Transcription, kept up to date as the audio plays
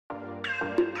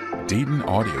Dayton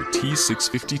Audio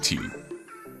T652.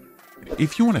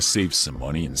 If you want to save some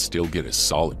money and still get a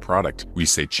solid product, we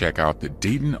say check out the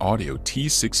Dayton Audio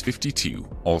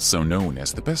T652, also known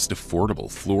as the best affordable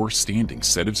floor-standing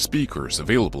set of speakers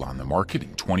available on the market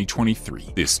in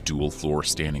 2023. This dual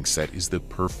floor-standing set is the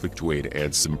perfect way to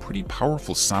add some pretty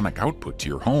powerful sonic output to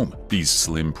your home. These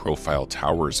slim profile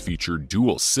towers feature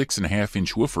dual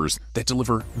 6.5-inch woofers that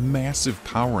deliver massive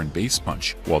power and bass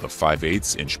punch, while the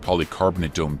 5/8-inch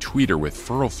polycarbonate dome tweeter with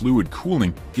ferrofluid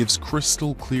cooling gives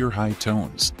crystal clear high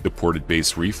tones. The ported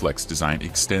bass reflex design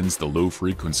extends the low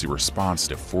frequency response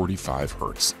to 45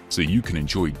 Hz, so you can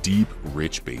enjoy deep,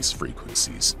 rich bass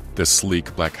frequencies. The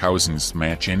sleek black housings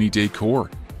match any decor,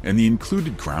 and the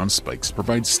included ground spikes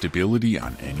provide stability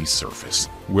on any surface.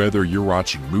 Whether you're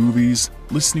watching movies,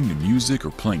 listening to music,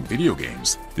 or playing video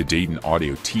games, the Dayton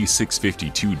Audio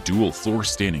T652 dual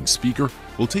floor-standing speaker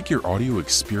will take your audio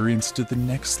experience to the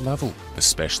next level,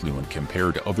 especially when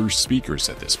compared to other speakers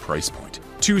at this price point.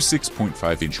 Two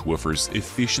 6.5-inch woofers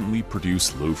efficiently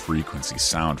produce low-frequency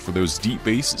sound for those deep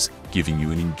basses, giving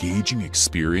you an engaging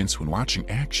experience when watching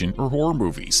action or horror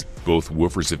movies. Both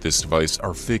woofers of this device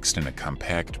are fixed in a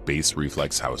compact bass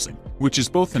reflex housing, which is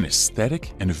both an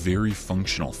aesthetic and a very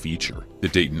functional feature. The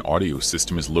Dayton audio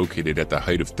system is located at the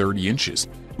height of 30 inches,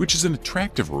 which is an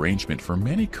attractive arrangement for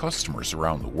many customers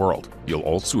around the world. You'll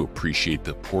also appreciate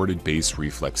the ported bass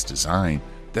reflex design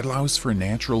that allows for a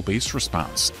natural bass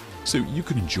response, so you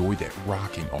can enjoy that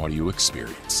rocking audio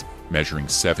experience. Measuring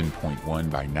 7.1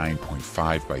 by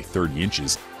 9.5 by 30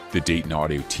 inches, the Dayton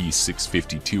Audio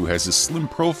T652 has a slim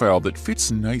profile that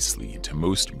fits nicely into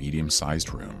most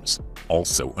medium-sized rooms.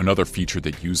 Also, another feature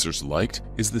that users liked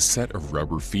is the set of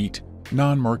rubber feet.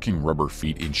 Non-marking rubber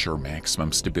feet ensure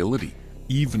maximum stability,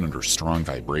 even under strong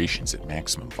vibrations at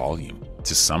maximum volume.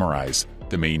 To summarize,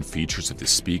 the main features of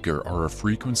this speaker are a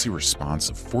frequency response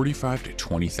of 45 to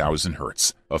 20,000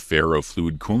 Hz, a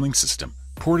ferrofluid cooling system,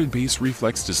 ported bass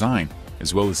reflex design,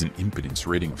 as well as an impedance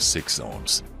rating of 6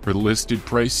 ohms. For the listed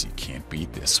price, you can't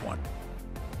beat this one.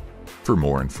 For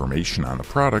more information on the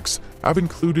products, I've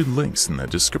included links in the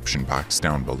description box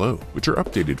down below, which are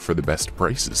updated for the best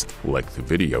prices. Like the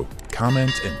video,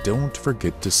 comment, and don't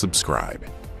forget to subscribe.